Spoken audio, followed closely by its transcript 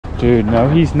Dude, no,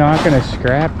 he's not gonna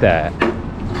scrap that.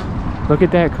 Look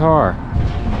at that car.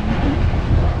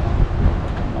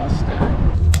 Mustang.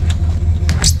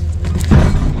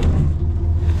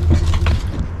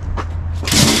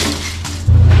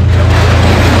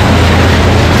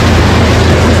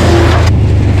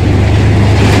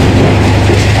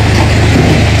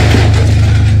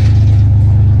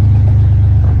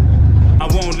 I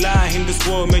won't lie, in this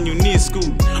world, man, you need school.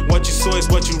 What you sow is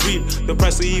what you reap. The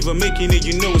price of even making it,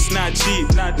 you know it's not cheap.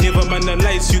 Never mind the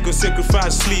lights, you can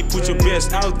sacrifice sleep. Put your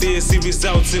best out there, see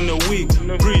results in a week.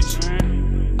 Preach.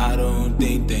 I don't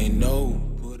think they know.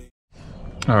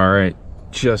 All right,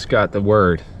 just got the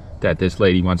word that this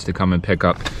lady wants to come and pick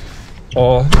up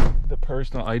all the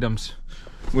personal items,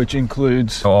 which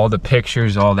includes all the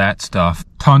pictures, all that stuff.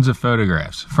 Tons of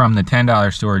photographs from the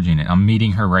 $10 storage unit. I'm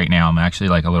meeting her right now. I'm actually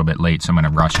like a little bit late, so I'm gonna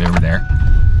rush over there.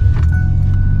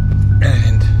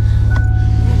 And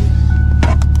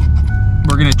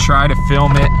we're gonna try to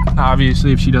film it.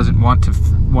 Obviously, if she doesn't want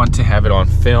to have it on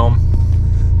film,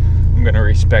 I'm gonna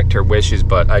respect her wishes,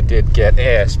 but I did get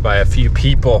asked by a few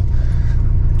people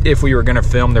if we were gonna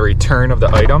film the return of the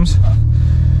items.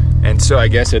 And so I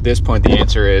guess at this point the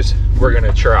answer is we're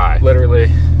gonna try.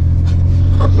 Literally,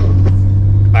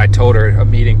 I told her a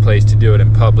meeting place to do it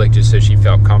in public just so she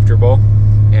felt comfortable.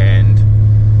 And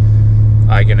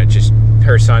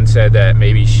her son said that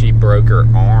maybe she broke her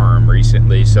arm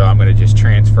recently, so I'm gonna just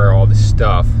transfer all the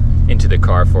stuff into the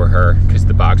car for her because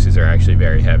the boxes are actually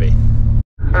very heavy.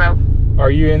 Hello? Are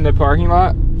you in the parking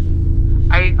lot?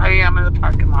 I am in the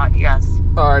parking lot, yes.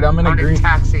 All right, I'm in a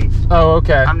taxi. Oh,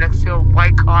 okay. I'm next to a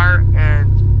white car and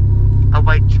a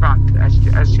white truck,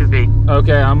 SUV.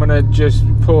 Okay, I'm gonna just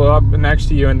pull up next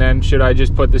to you, and then should I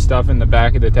just put the stuff in the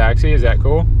back of the taxi? Is that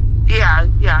cool? Yeah,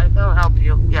 it'll help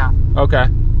you, yeah. Okay.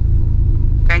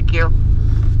 Thank you.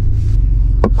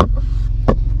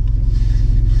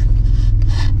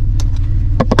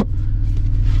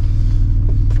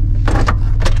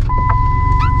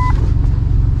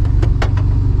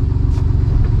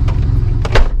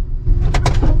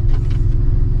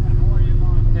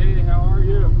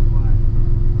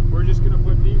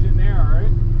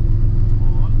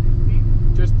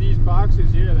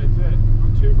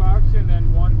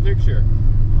 Picture.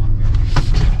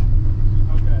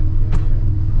 Okay.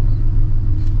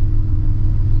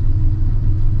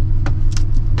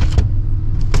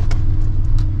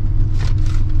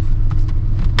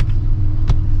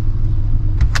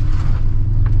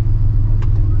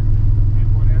 And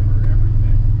whatever,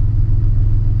 everything.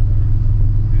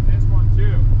 And this one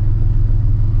too.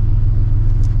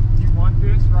 You want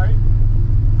this, right?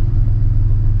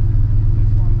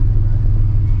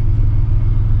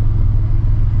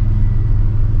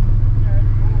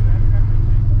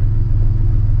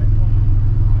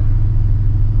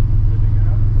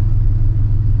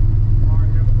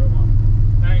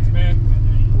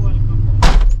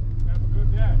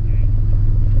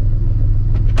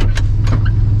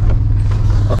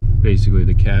 Basically,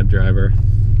 the cab driver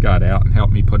got out and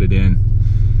helped me put it in,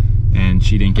 and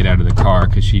she didn't get out of the car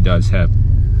because she does have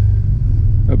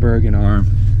a broken arm,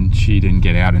 and she didn't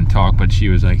get out and talk, but she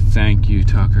was like, "Thank you,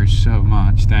 Tucker, so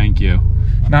much, thank you."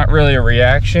 Not really a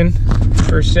reaction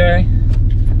per se,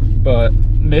 but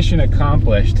mission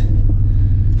accomplished.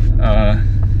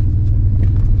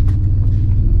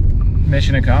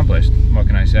 Mission accomplished. What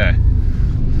can I say?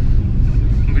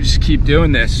 We just keep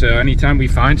doing this, so anytime we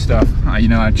find stuff,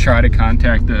 I try to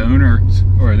contact the owners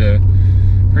or the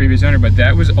previous owner, but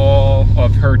that was all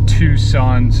of her two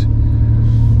sons'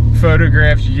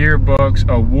 photographs, yearbooks,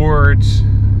 awards,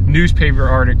 newspaper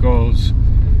articles,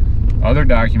 other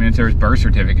documents. There was birth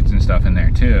certificates and stuff in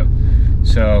there too.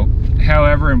 So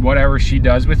however and whatever she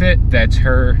does with it, that's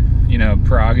her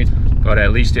prerogative, but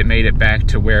at least it made it back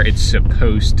to where it's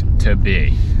supposed to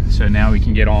be. So now we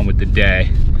can get on with the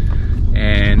day.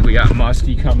 And we got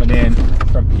Musty coming in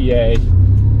from PA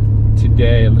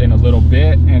today in a little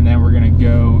bit, and then we're gonna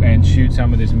go and shoot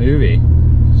some of this movie.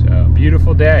 So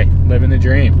beautiful day, living the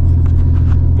dream.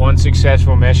 One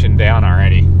successful mission down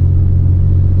already.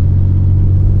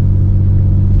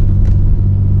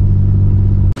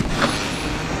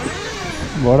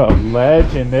 What a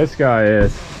legend this guy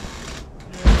is.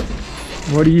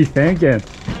 What are you thinking?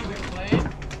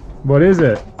 What is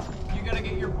it? You gotta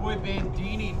get your boy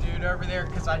Bandini, dude, over there,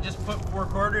 because I just put 4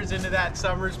 quarters into that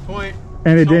Summers Point.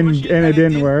 And it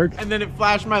didn't work? And then it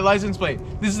flashed my license plate.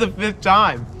 This is the 5th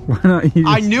time. Why not you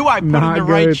I knew I put in the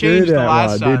right change the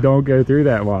last time. Dude, don't go through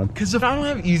that one. Because if I don't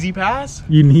have Easy Pass,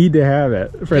 you need to have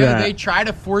it for that. They try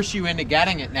to force you into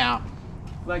getting it now.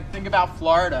 Like, think about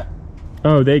Florida.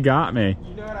 Oh, they got me.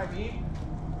 You know what I mean?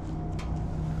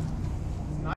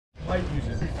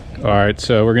 All right,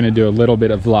 so we're gonna do a little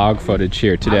bit of vlog footage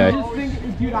here today.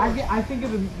 I think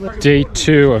of it. Day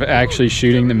 2 of actually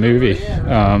shooting the movie.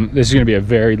 This is gonna be a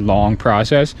very long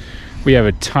process. We have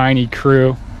a tiny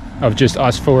crew of just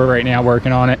us 4 right now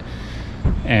working on it.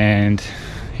 And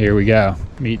here we go.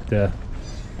 Meet the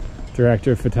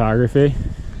director of photography,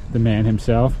 the man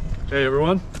himself. Hey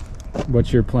everyone.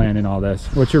 What's your plan in all this?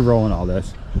 What's your role in all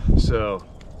this? So,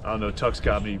 I don't know, Tux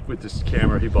got me with this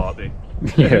camera he bought me.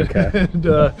 Yeah, okay. And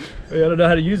I don't know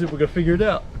how to use it, we're gonna figure it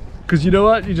out. Because you know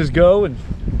what, you just go and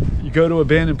you go to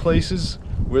abandoned places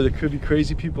where there could be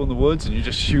crazy people in the woods and you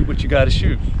just shoot what you gotta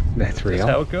shoot. That's real. That's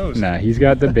how it goes. Nah, he's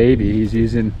got the baby. He's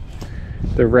using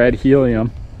the red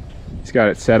helium. He's got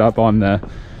it set up on the,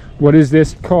 what is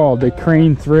this called? The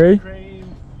Crane 3?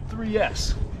 Crane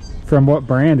 3S. From what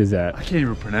brand is that? I can't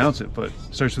even pronounce it, but it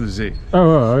starts with a Z.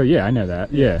 Oh, yeah, I know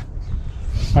that. Yeah.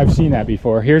 I've seen that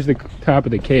before. Here's the top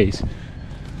of the case.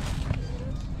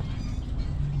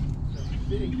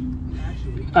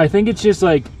 I think it's just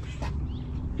like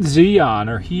Xeon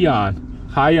or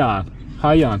Hyon,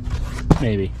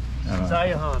 maybe.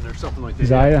 Zion or something like that.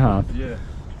 Zion. Yeah.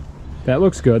 That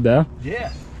looks good though.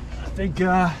 Yeah. I think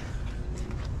we'll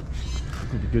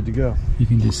be good to go. You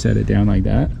can just set it down like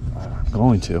that. I'm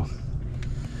going to.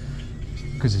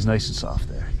 Because it's nice and soft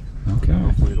there. Okay.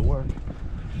 Hopefully it'll work.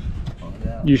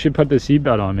 You should put the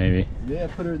seatbelt on maybe. Yeah,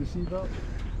 put her in the seatbelt.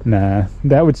 Nah,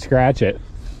 that would scratch it.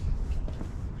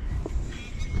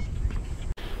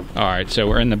 All right, so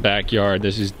we're in the backyard.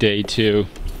 This is day 2.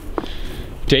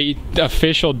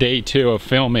 Official day 2 of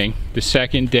filming. The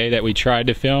second day that we tried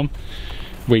to film,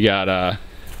 we got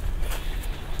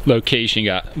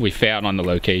we found on the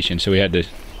location, so we had to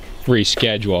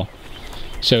reschedule.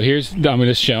 So I'm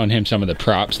just showing him some of the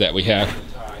props that we have.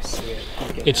 Oh, I see it.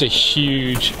 It's a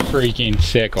huge freaking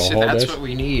sickle. So hold that's this. what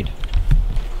we need.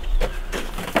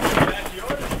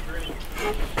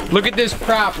 Look at this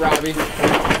prop, Robbie.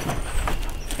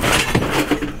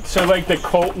 So like the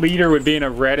cult leader would be in a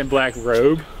red and black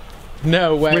robe?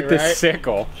 No way, with the right?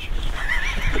 sickle.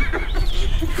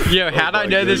 Yo, how'd I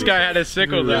know this guy had a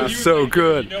sickle though? It's so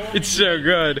good. It's so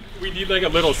good. We need like a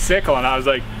little sickle, and I was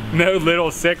like, no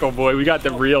little sickle, boy. We got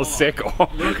the real sickle.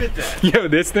 Look at that. Yo,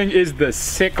 this thing is the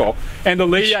sickle. And the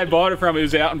lady I bought it from, it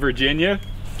was out in Virginia.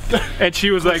 And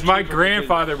she was like, my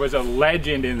grandfather was a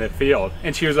legend in the field.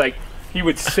 And she was like, he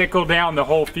would sickle down the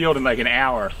whole field in like an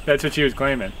hour. That's what she was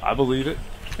claiming. I believe it.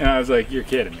 And I was like, you're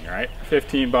kidding me, right?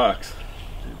 15 bucks.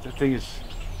 That thing is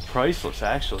priceless,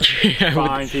 actually.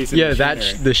 Fine piece of Yeah, machinery.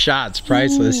 that's the shot's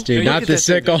priceless, dude. Yo, Not the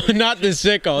sickle. Not the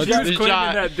sickle. She It's was the claiming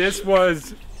shot. that this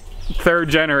was 3rd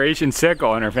generation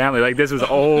sickle in her family. Like this was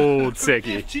old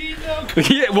sicky.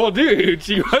 Yeah, well, dude,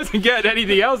 she wasn't getting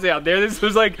anything else out there. This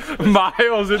was like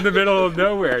miles in the middle of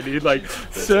nowhere, dude. Like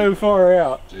so far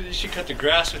out. Dude, you should cut the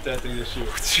grass with that thing this year.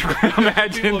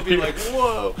 Imagine People will be like,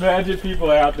 whoa. imagine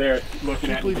people out there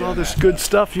looking at me. Believe all doing this that. good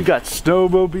stuff. You got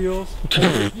snowmobiles.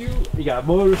 you got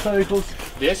motorcycles.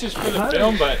 This is for the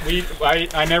film, but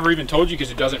I never even told you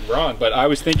because it doesn't run. But I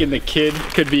was thinking the kid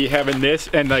could be having this,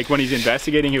 and like when he's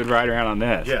investigating, he would ride around on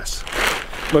this. Yes.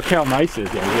 Look how nice it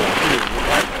is.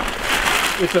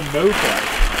 It's a moped.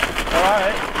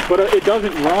 Alright. But it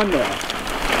doesn't run though.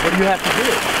 What do you have to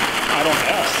do? I don't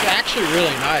know. It's actually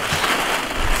really nice.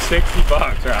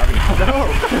 $60, Robbie. No.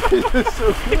 It's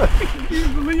so good. Can you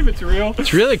believe it's real?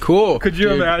 It's really cool. Could you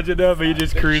dude. imagine though, me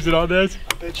just cruising on this?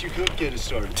 I bet you could get it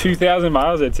started. 2,000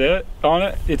 miles, that's it on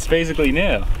it. It's basically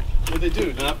new. What they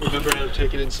do? Not remember how to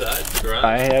take it inside? Right?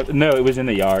 I have no. It was in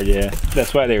the yard. Yeah,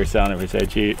 that's why they were selling it for so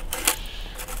cheap.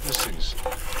 This thing's.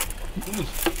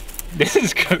 This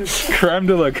is creme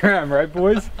de la creme, right,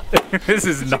 boys? This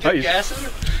is nice. Gas in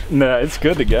it? No, it's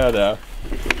good to go though.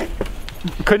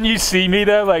 Couldn't you see me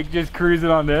though, like just cruising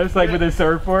on this, like with a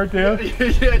surfboard too? Yeah,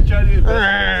 try to get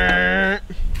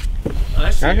I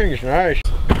see. I think it's nice.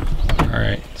 All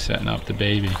right, setting up the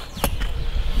baby.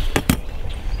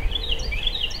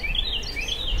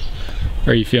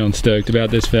 Are you feeling stoked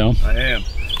about this film? I am.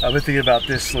 I've been thinking about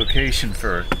this location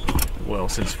for, well,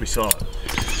 since we saw it.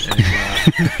 And,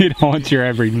 It haunts your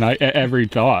every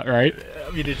thought, right?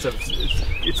 I mean, it's a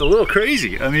little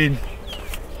crazy. I mean,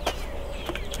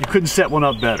 you couldn't set one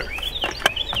up better.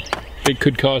 It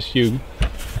could cost you a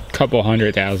couple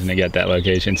 $100,000 to get that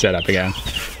location set up again.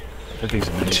 That thing's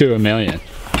amazing. To $1 million.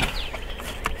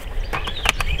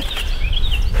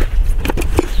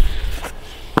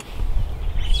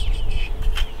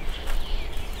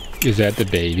 Is that the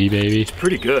baby?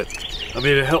 Pretty good. I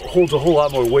mean, it holds a whole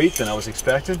lot more weight than I was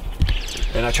expecting.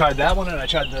 And I tried that one, and I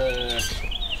tried the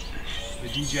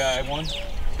DJI one,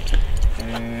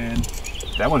 and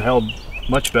that one held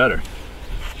much better.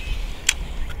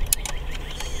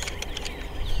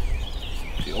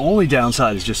 The only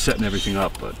downside is just setting everything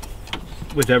up, but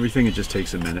with everything it just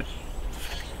takes a minute.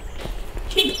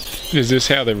 Is this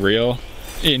how the real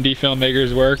indie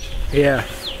filmmakers work? Yeah.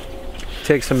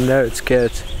 Take some notes,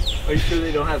 kids. Are you sure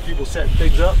they don't have people setting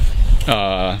things up?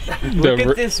 Look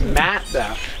at this mat,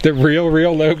 though. The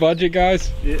real low budget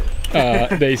guys?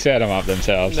 Yeah. They set them up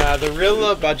themselves. No, the real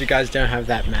low budget guys don't have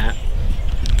that mat.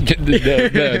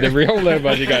 The real low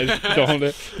budget guys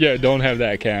don't have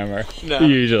that camera. No.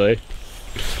 Usually.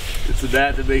 It's the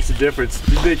mat that makes the difference.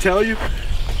 Did they tell you?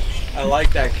 I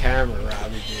like that camera,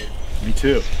 Robbie, dude. Me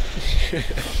too.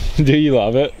 Do you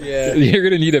love it? Yeah. You're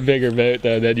gonna need a bigger boat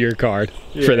though than your card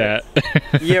for that.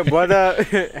 Yeah, what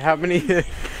how many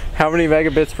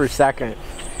megabits per second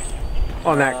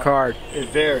on that card? It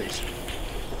varies.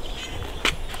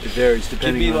 It varies Could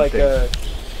depending be on like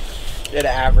things. an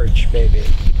average, maybe.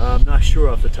 I'm not sure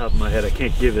off the top of my head. I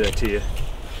can't give that to you.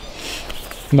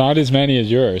 Not as many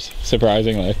as yours,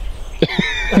 surprisingly.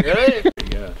 Really?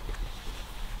 Yeah.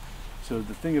 So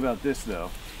the thing about this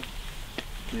though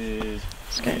is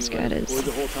This guy's got his. record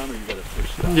the whole time, or you gotta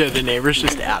push stop. Yeah, the neighbor's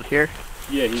just out here.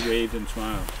 Yeah, he waved and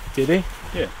smiled. Did he?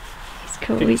 Yeah. He's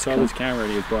cool. I think he He's saw cool. this camera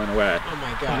and he was blown away. Oh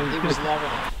my god, he was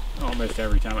loving it. Almost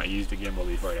every time I used a gimbal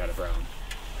before I had a problem.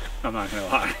 I'm not gonna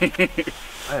lie.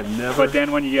 I have never. But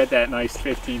then when you get that nice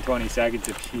 15-20 seconds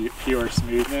of pure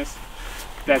smoothness,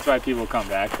 that's why people come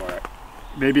back for it.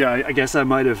 Maybe I guess I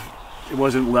might have. It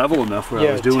wasn't level enough where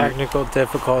I was doing it. technical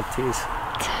difficulties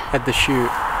at the shoot.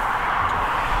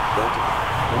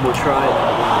 One more try at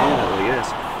one hand, I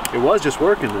guess. It was just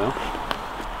working though.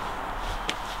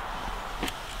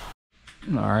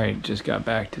 All right, just got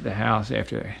back to the house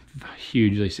after a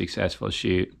hugely successful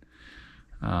shoot.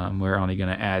 We're only going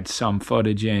to add some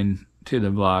footage in to the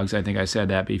vlogs. I think I said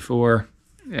that before.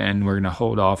 And we're going to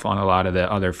hold off on a lot of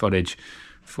the other footage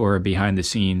for a behind the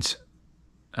scenes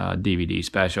DVD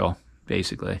special,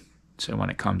 basically. So when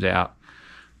it comes out,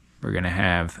 we're going to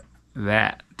have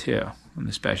that too on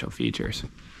the special features.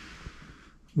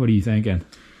 What are you thinking?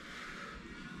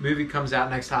 Movie comes out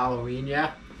next Halloween,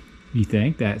 yeah? You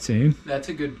think that soon? That's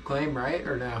a good claim, right?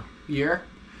 Or no? Year?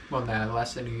 Well, no,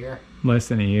 less than a year. Less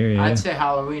than a year, yeah. I'd say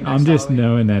Halloween. I'm just Halloween.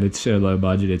 knowing that it's so low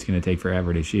budget, it's going to take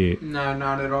forever to shoot. No,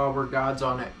 not at all. We're gods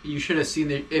on it. You should have seen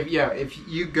the if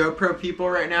you GoPro people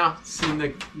right now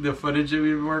seen the footage that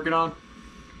we've been working on.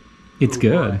 It's Ooh,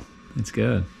 good. boy. It's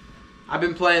good. I've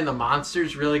been playing the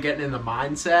monsters, really getting in the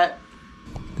mindset.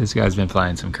 This guy's been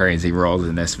playing some crazy roles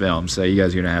in this film, so you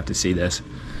guys are gonna have to see this.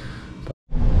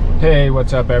 Hey,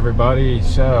 what's up everybody?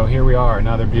 So here we are,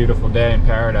 another beautiful day in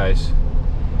paradise.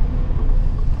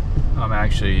 I'm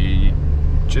actually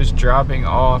just dropping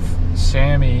off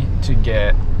Sammy to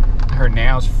get her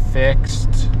nails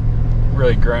fixed,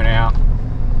 really grown out.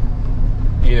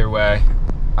 Either way,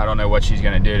 I don't know what she's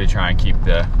gonna do to try and keep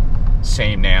the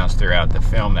same nails throughout the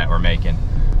film that we're making,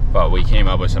 but we came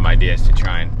up with some ideas to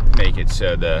try and make it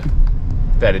so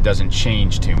that it doesn't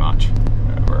change too much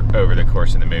over the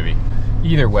course of the movie.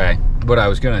 Either way, what I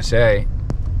was gonna say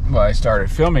while I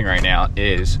started filming right now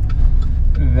is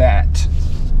that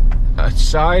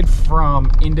aside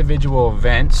from individual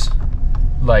events,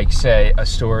 like say a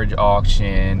storage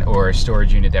auction or a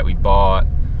storage unit that we bought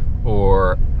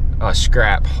or a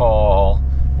scrap haul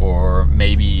or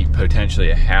maybe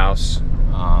potentially a house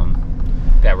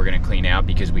that we're going to clean out,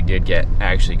 because we did get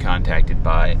actually contacted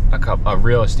by a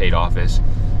real estate office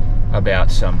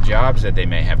about some jobs that they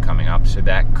may have coming up, so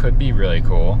that could be really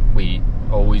cool. We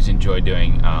always enjoy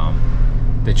doing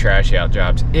the trash out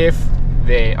jobs if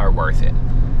they are worth it.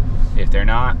 If they're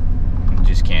not, you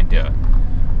just can't do it.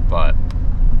 But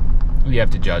we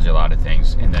have to judge a lot of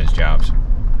things in those jobs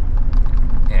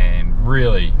and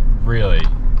really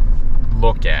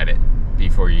look at it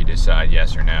before you decide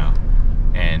yes or no,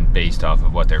 and based off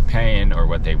of what they're paying or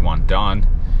what they want done.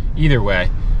 Either way,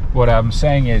 what I'm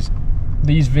saying is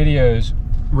these videos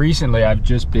recently, I've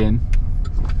just been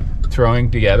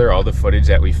throwing together all the footage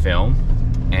that we film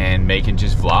and making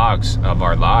just vlogs of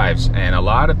our lives. And a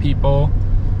lot of people,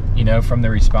 you know, from the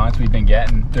response we've been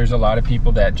getting, there's a lot of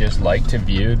people that just like to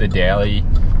view the daily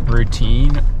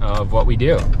routine of what we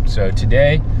do. So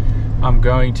today I'm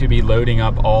going to be loading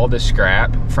up all the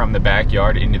scrap from the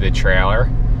backyard into the trailer,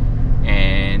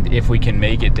 and if we can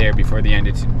make it there before the end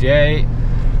of today,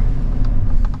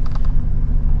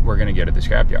 we're gonna go to the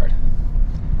scrapyard.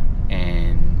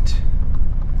 And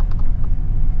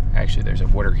actually there's a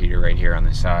water heater right here on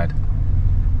the side.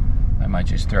 I might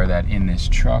just throw that in this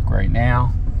truck right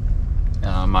now.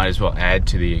 Might as well add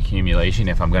to the accumulation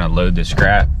if I'm gonna load the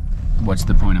scrap. What's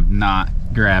the point of not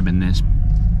grabbing this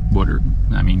water?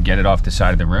 I mean, get it off the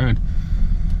side of the road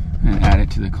and add it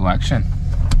to the collection.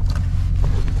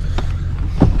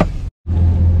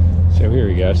 here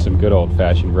we go, some good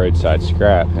old-fashioned roadside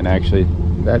scrap. And actually,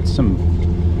 that's some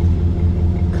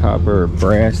copper or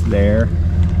brass there,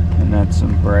 and that's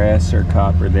some brass or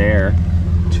copper there.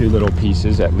 2 little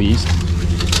pieces at least.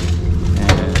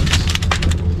 And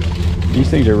these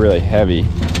things are really heavy,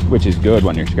 which is good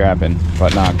when you're scrapping,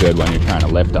 but not good when you're trying to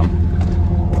lift them.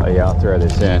 But yeah, I'll throw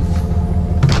this in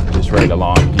just right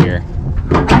along here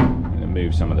and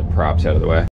move some of the props out of the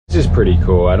way. This is pretty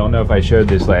cool. I don't know if I showed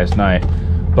this last night,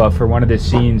 but for one of the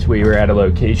scenes we were at a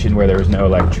location where there was no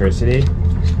electricity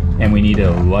and we needed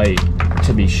a light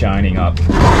to be shining up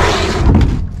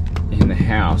in the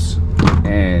house,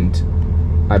 and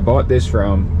I bought this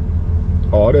from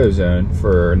AutoZone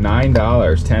for $9,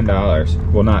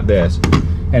 $10. Well, not this.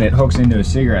 And it hooks into a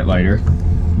cigarette lighter,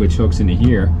 which hooks into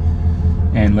here.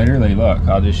 And literally, look,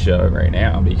 I'll just show it right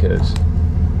now because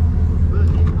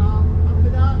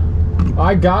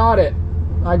I got it.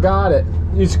 I got it.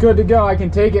 It's good to go. I can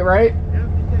take it, right? Yeah, you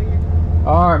can take it.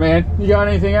 All right, man. You got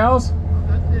anything else?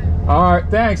 That's it. All right,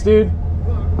 thanks, dude.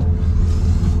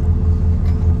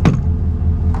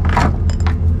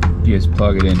 You just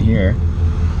plug it in here,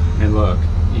 and look,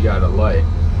 you got a light.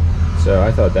 So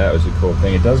I thought that was a cool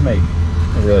thing. It does make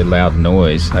a really loud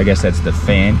noise. I guess that's the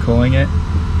fan cooling it.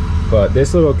 But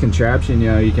this little contraption,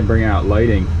 you know, you can bring out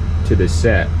lighting to the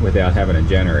set without having a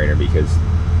generator because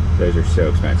those are so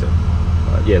expensive.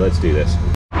 But yeah, let's do this.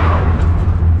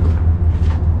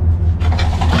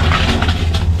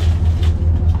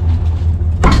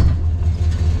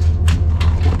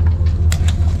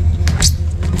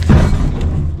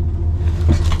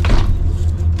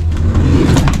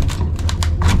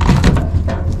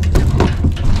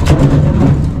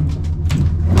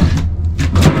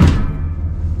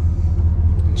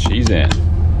 She's in.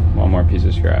 One more piece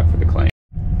of scrap for the claim.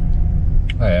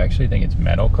 I actually think it's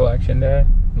metal collection day,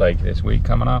 like this week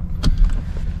coming up.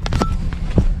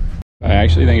 I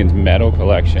actually think it's metal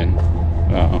collection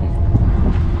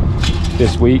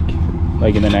this week,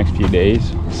 like in the next few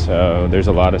days. So there's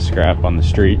a lot of scrap on the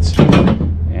streets.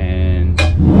 And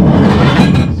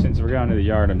since we're going to the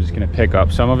yard, I'm just gonna pick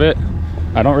up some of it.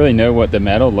 I don't really know what the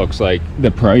metal looks like,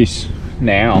 the price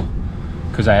now,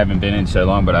 because I haven't been in so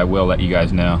long, but I will let you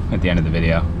guys know at the end of the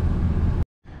video.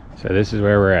 So this is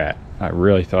where we're at. I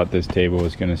really thought this table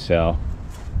was gonna sell.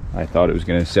 I thought it was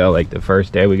gonna sell like the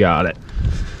first day we got it.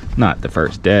 Not the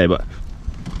first day, but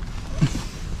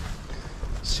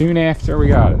soon after we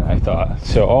got it, I thought.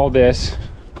 So all this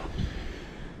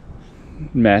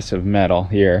mess of metal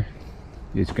here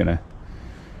is gonna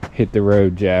hit the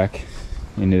road jack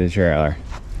into the trailer.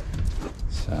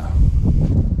 So,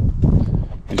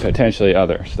 and potentially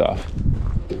other stuff.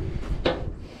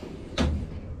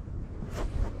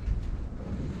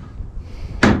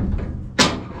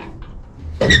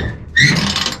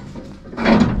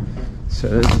 So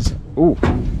this is, ooh,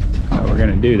 how we're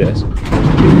gonna do this.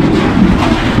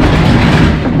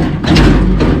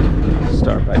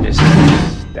 Start by just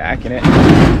stacking it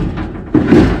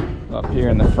up here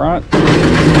in the front.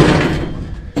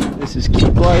 This is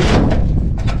Keep Life.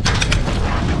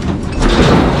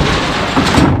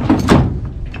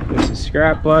 This is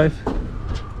Scrap Life.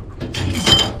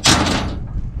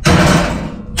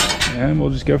 And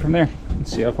we'll just go from there.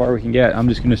 Let's see how far we can get. I'm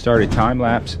just gonna start a time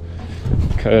lapse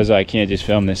because I can't just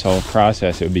film this whole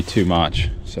process. It would be too much.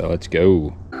 So let's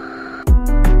go.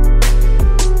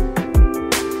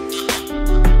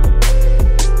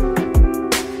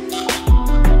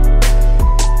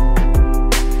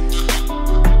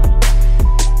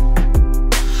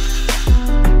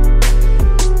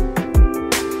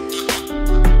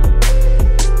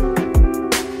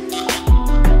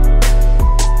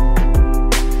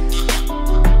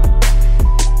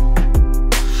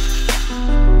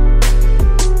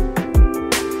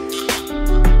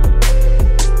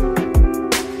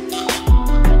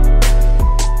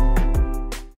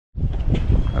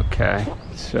 Okay,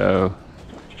 so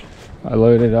I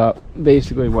loaded up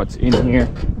basically what's in here.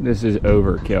 This is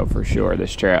overkill for sure,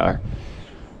 this trailer,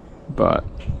 but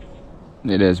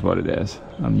it is what it is.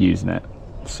 I'm using it.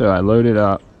 So I loaded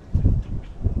up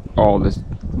all this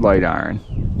light iron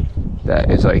that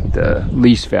is like the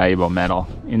least valuable metal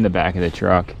in the back of the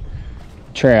truck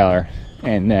trailer,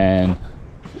 and then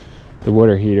the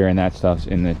water heater and that stuff's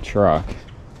in the truck.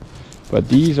 But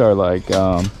these are like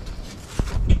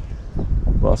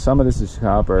well, some of this is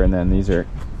copper, and then these are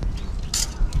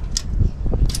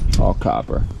all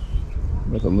copper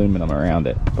with aluminum around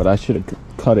it. But I should have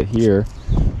cut it here,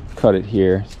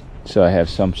 so I have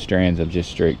some strands of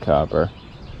just straight copper.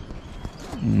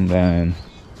 And then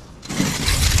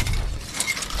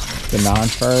the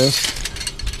non-ferrous,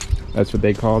 that's what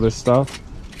they call this stuff.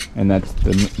 And that's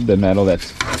the metal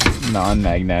that's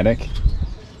non-magnetic.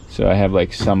 So I have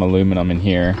like some aluminum in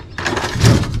here,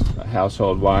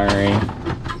 household wiring.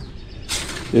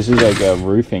 This is like a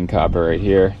roofing copper right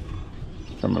here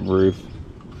from a roof.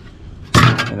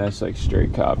 And that's like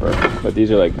straight copper. But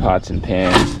these are like pots and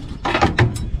pans.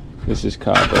 This is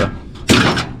copper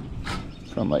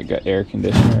from like an air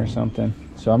conditioner or something.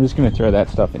 So I'm just gonna throw that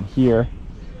stuff in here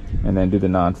and then do the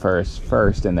non-ferrous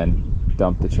first and then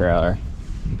dump the trailer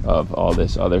of all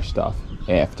this other stuff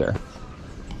after.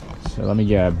 So let me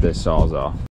grab this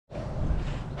Sawzall.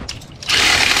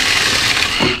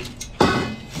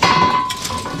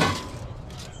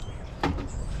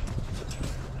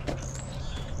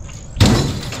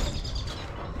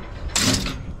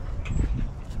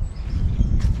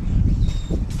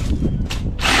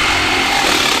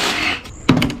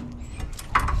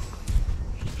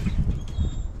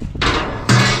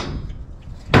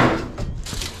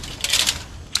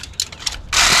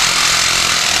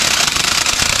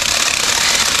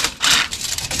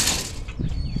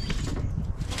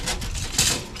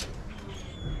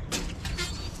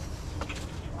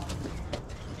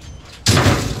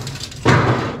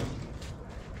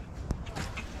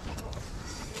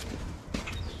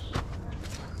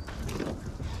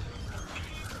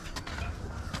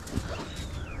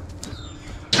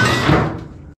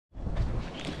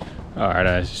 All right,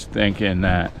 I was just thinking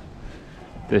that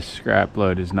this scrap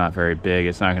load is not very big.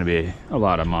 It's not going to be a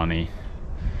lot of money.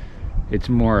 It's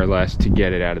more or less to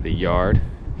get it out of the yard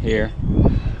here.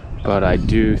 But I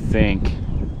do think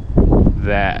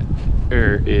that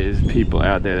there is people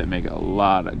out there that make a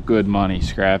lot of good money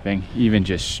scrapping, even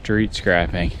just street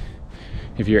scrapping.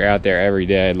 If you're out there every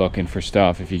day looking for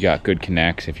stuff, if you got good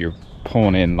connects, if you're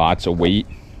pulling in lots of weight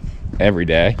every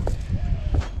day,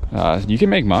 you can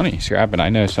make money scrapping. I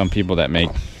know some people that make,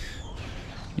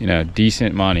 you know,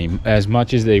 decent money, as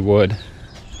much as they would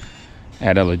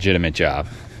at a legitimate job,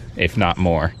 if not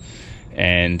more.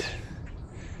 And,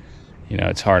 you know,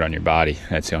 it's hard on your body.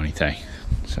 That's the only thing.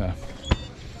 So,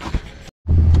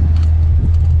 you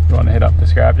want to hit up the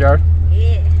scrapyard?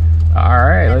 Yeah. All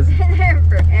right, let's. I've been there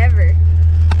forever.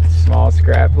 Small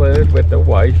scrap load with the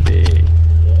wifey.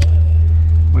 Yeah.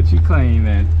 What you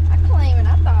claiming? I'm claiming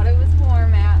I thought it was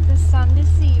warm out. The sun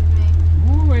deceived me.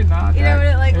 Ooh, it's not You know what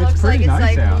it like looks like? It's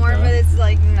nice like out, warm, though. but it's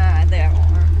like not that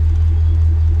warm.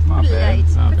 Not Put bad.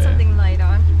 lights. Not Put bad. something light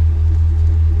on.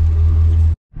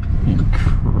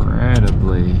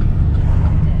 Incredibly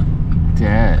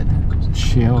dead,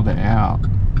 chilled out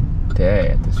day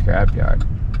at the scrapyard.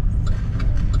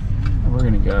 And we're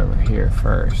gonna go over here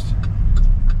first.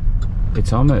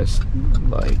 It's almost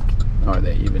like, are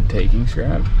they even taking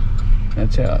scrap?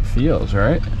 That's how it feels,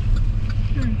 right?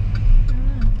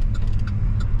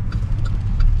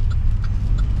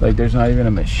 Like there's not even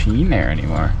a machine there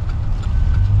anymore.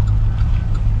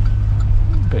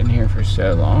 Been here for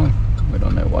so long, we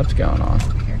don't know what's going on.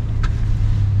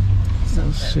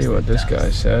 Let's see what this guy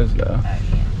says though.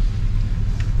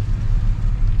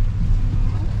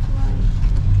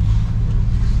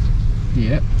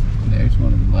 Yep, there's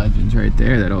one of the legends right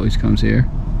there that always comes here,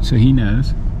 so he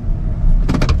knows.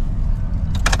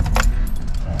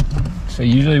 So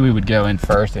usually we would go in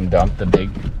first and dump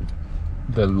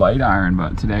the light iron,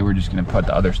 but today we're just gonna put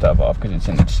the other stuff off because it's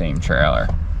in the same trailer.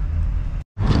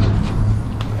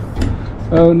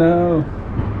 Oh no,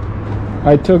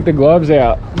 I took the gloves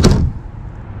out.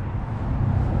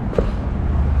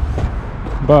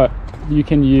 But you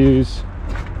can use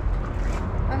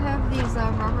I have these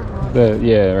rubber gloves.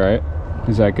 yeah, right?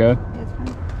 Is that good? It's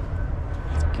fine.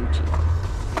 It's Gucci.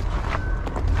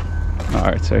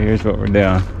 Alright, so here's what we're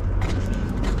doing.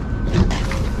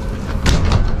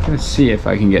 Let's see if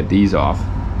I can get these off.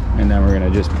 And then we're gonna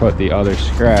just put the other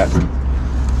scrap,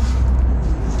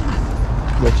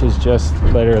 which is just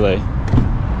literally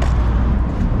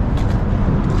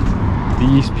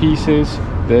these pieces,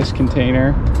 this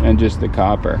container, and just the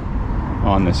copper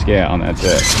on the scale, and that's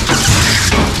it.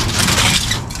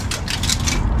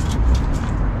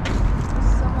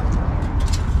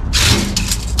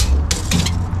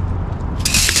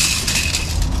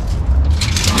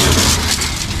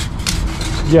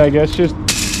 Yeah, I guess just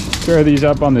throw these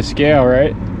up on the scale,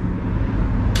 right?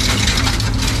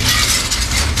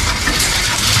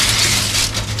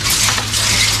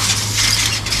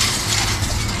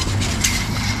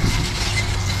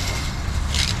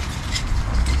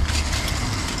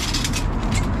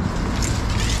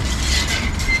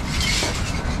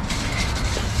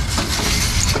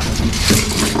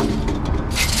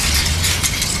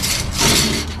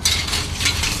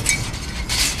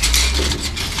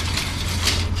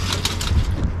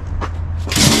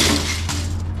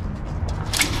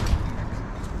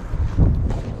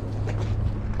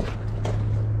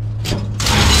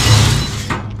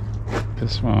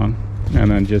 this one,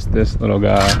 and then just this little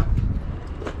guy,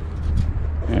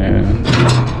 and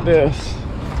this.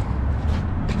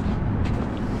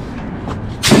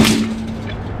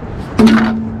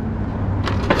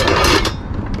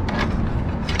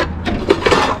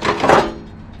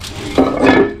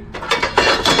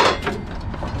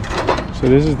 So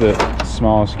this is the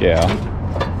small scale,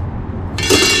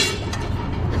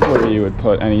 where you would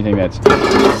put anything that's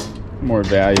more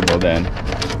valuable than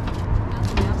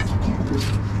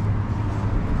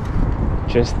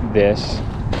just this.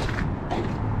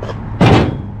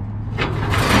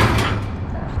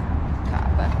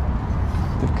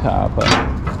 The copper.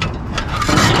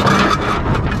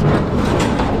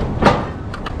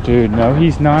 Dude, no,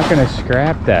 he's not gonna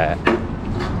scrap that.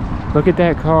 Look at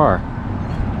that car.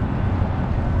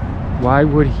 Why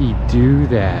would he do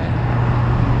that?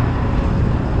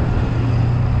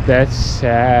 That's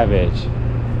savage.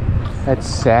 That's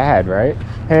sad, right?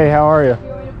 Hey, how are you?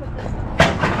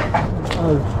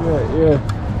 Oh shit, yeah.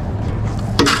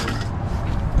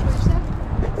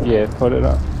 Yeah, put it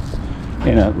up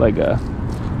in a like a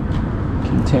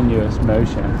continuous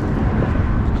motion.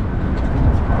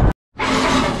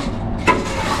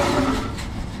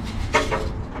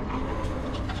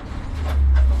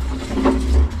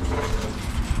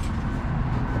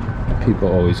 People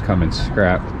always come and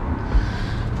scrap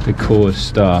the coolest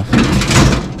stuff.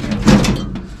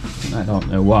 I don't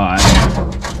know why.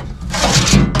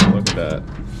 Look at that.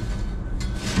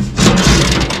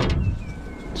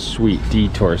 Sweet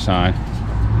detour sign.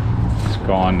 It's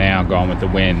gone now, gone with the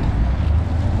wind.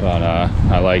 But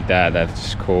I like that.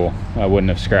 That's cool. I wouldn't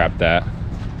have scrapped that.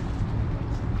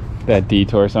 That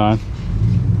detour sign.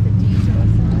 The detour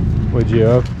sign? Would you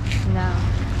have? No.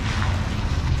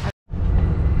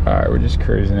 Alright, we're just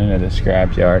cruising into the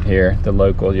scrap yard here. The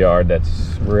local yard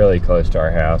that's really close to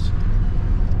our house.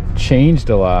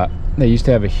 Changed a lot. They used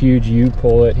to have a huge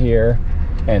U-Pullet here,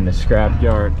 and the scrap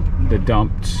yard, the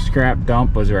scrap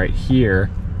dump was right here.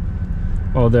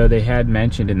 Although they had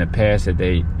mentioned in the past that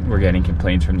they were getting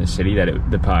complaints from the city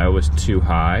that the pile was too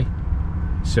high.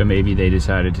 So maybe they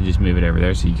decided to just move it over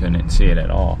there so you couldn't see it at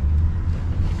all.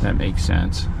 That makes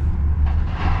sense.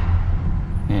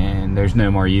 And there's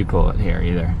no more U-Pullet here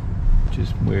either, which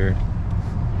is weird.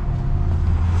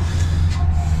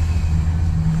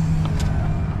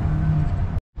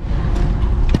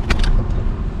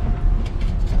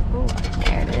 Oh,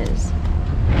 there it is.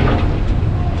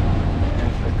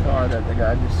 There's the car that the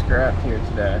guy just scrapped here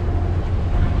today.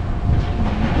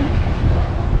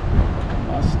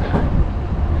 Mustang.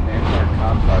 And there's our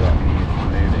cop car that we need for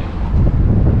moving.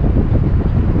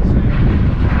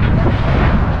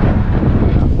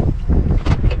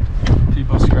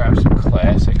 People scrap some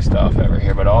classic stuff over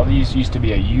here, but all these used to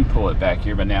be a U-Pullet back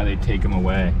here, but now they take them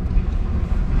away.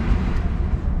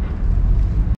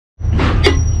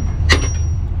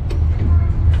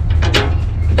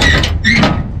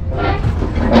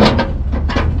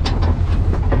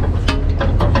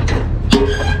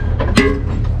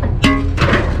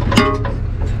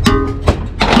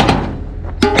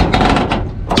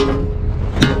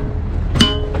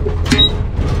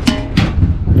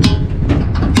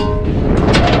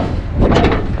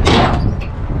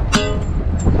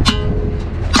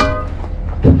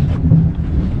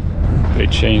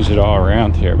 Changed it all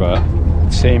around here, but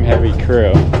same heavy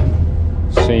crew,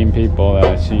 same people that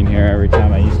I've seen here every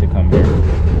time I used to come here.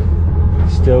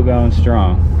 Still going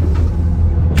strong.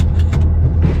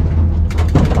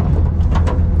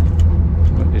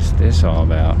 What is this all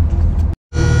about?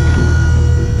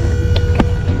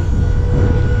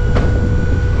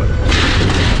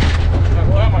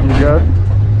 You good?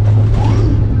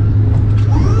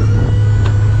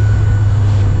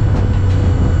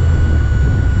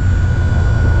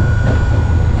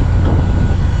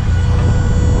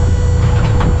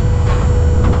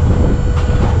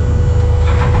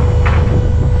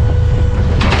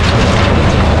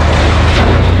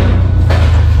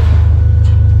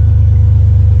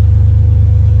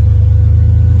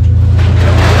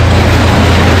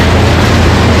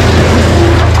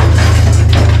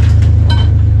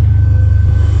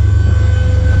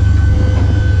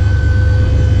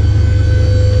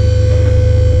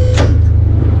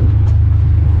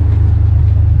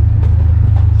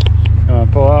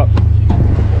 Pull up.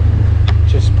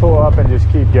 Just pull up and just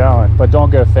keep going, but don't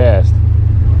go fast.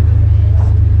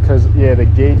 Because, yeah, the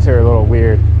gates are a little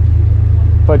weird.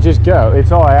 But just go.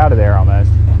 It's all out of there almost.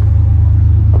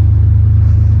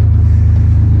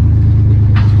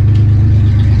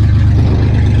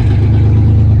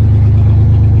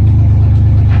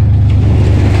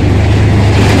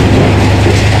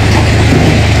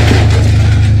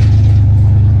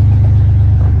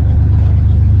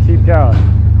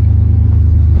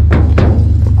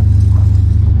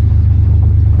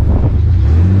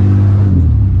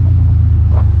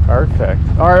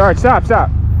 All right, stop.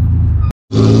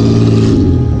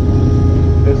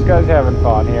 This guy's having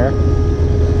fun here.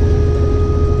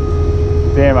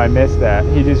 Damn, I missed that.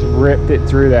 He just ripped it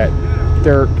through that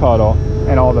dirt puddle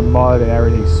and all the mud and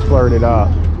everything splurted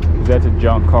up. 'Cause that's a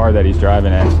junk car that he's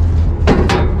driving in.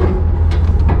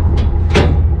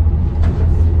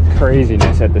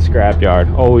 Craziness at the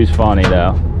scrapyard. Always funny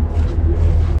though.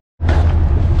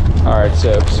 Alright,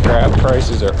 so scrap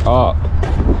prices are up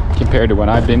compared to when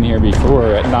I've been here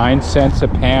before at 9 cents a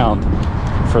pound.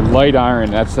 For light iron,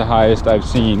 that's the highest I've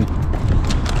seen,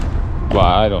 well,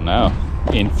 I don't know,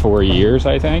 in 4 years,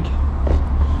 I think.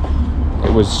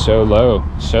 It was so low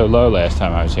last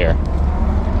time I was here.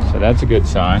 So that's a good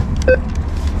sign.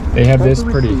 They have this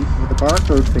pretty with the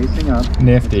barcode facing up,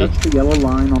 nifty touch the yellow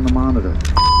line on the monitor.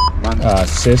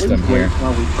 system here.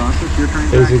 While we process your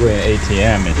transaction. Basically an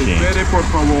ATM machine. Espere, por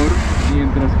favor,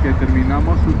 mientras que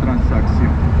terminamos su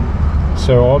transacción.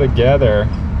 So all together,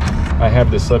 I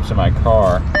have the slips in my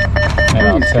car, and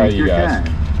I'll tell you guys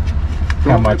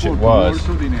how much it was.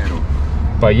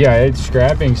 But yeah, it's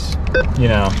scrapping's, you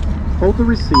know, Hold the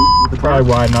receipt with the probably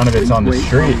why none of it's on the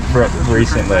street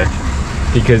recently,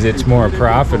 because it's more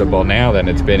profitable now than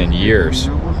it's been in years.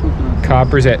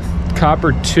 Copper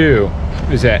 2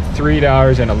 is at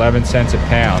 $3.11 a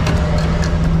pound.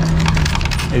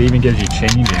 It even gives you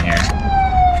change in here.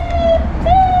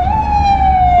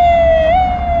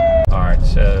 Alright,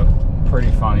 so pretty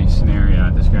funny scenario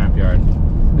at the scrapyard.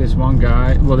 This one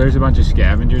guy, well, there's a bunch of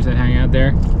scavengers that hang out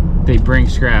there. They bring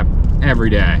scrap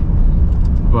every day.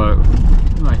 But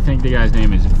I think the guy's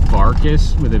name is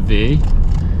Varkas with a V.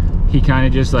 He kind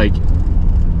of just like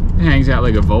hangs out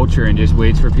like a vulture and just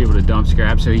waits for people to dump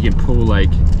scrap so he can pull like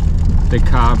the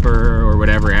copper or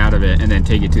whatever out of it and then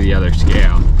take it to the other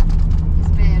scale. He's a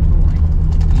bad boy.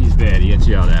 He's bad. He gets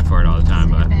yelled at for it all the time.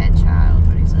 He's like But a bad child,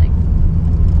 but he's like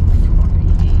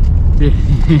 48.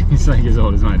 he's like as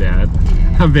old as my dad.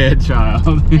 Yeah. A bad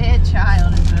child. Bad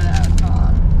child is what I would call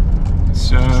him.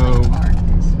 So Just like Marcus.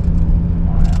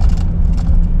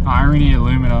 Irony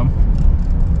aluminum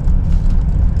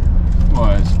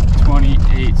was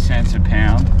 28 cents a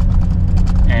pound,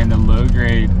 and the low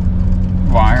grade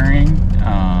wiring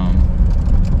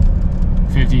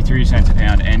 53 cents a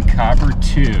pound, and copper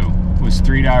 2 was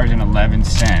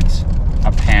 $3.11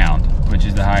 a pound, which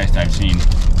is the highest I've seen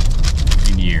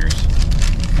in years.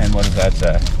 And what does that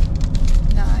say?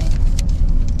 9.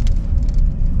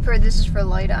 This is for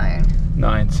light iron.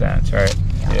 9 cents, right?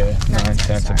 Yeah, 9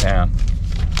 cents a pound.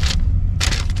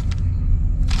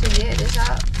 So yeah, it is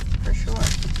up for sure.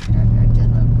 It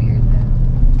did look weird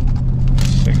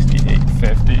though.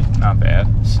 $68.50, not bad.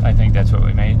 I think that's what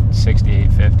we made.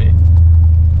 $68.50.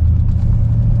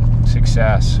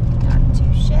 Success. Not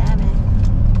too shabby.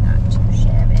 Not too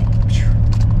shabby.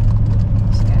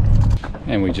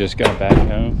 And we just got back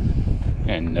home,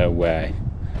 and no way.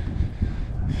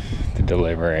 The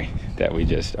delivery that we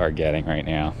just are getting right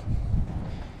now.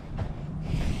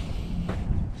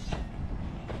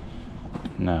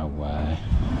 No way.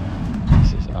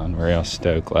 This is unreal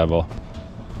stoke level.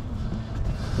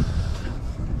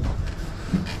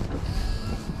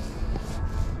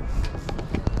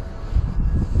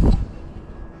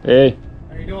 Hey.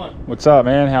 How you doing? What's up,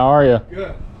 man? How are you?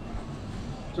 Good.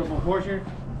 So for portion?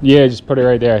 Yeah, just put it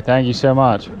right there. Thank you so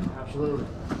much. Absolutely.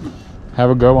 Have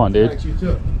a good one, dude. Thanks, you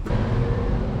too.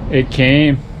 It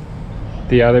came.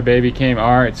 The other baby came.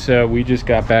 All right, so we just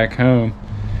got back home,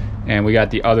 and we got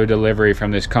the other delivery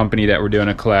from this company that we're doing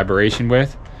a collaboration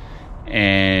with,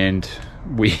 and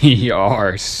we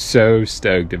are so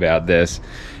stoked about this.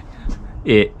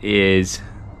 It is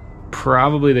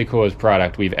probably the coolest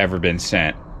product we've ever been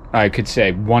sent. I could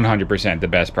say 100% the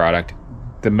best product,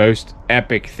 the most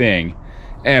epic thing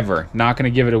ever. Not going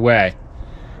to give it away.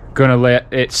 Gonna let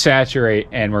it saturate,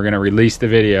 and we're gonna release the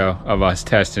video of us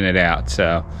testing it out.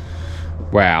 So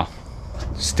wow,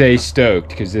 stay stoked,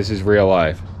 because this is real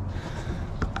life.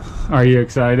 Are you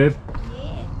excited?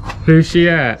 Yeah. Who's she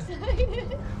at?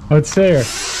 Let's see her.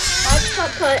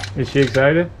 Put. Is she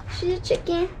excited? She's a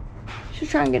chicken. She's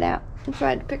trying to get out. I'm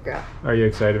trying to pick her up. Are you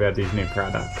excited about these new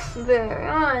products? Very.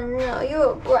 Oh no,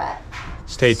 you're a brat.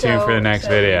 Stay tuned for the next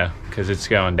excited. video, because it's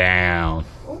going down.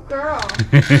 Oh girl.